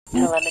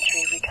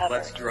Telemetry recovered.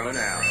 Let's drone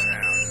out.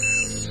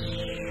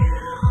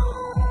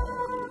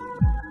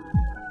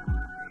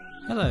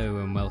 Hello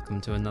and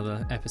welcome to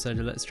another episode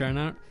of Let's Drone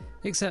Out,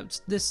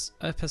 except this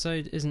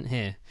episode isn't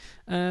here.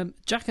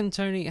 Jack and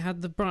Tony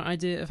had the bright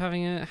idea of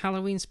having a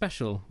Halloween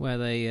special where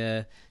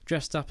they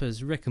dressed up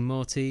as Rick and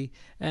Morty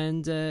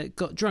and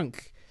got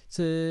drunk.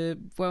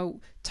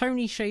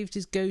 Tony shaved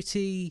his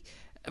goatee.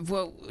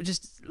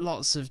 Just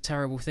lots of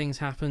terrible things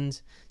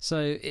happened,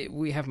 so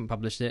we haven't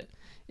published it.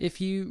 If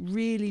you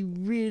really,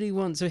 really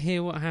want to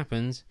hear what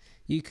happened,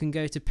 you can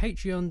go to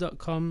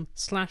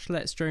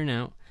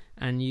patreon.com/letsdroneout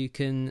and you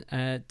can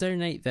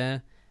donate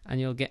there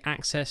and you'll get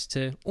access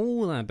to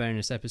all our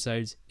bonus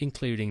episodes,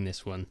 including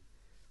this one.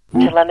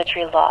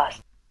 Telemetry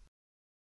lost.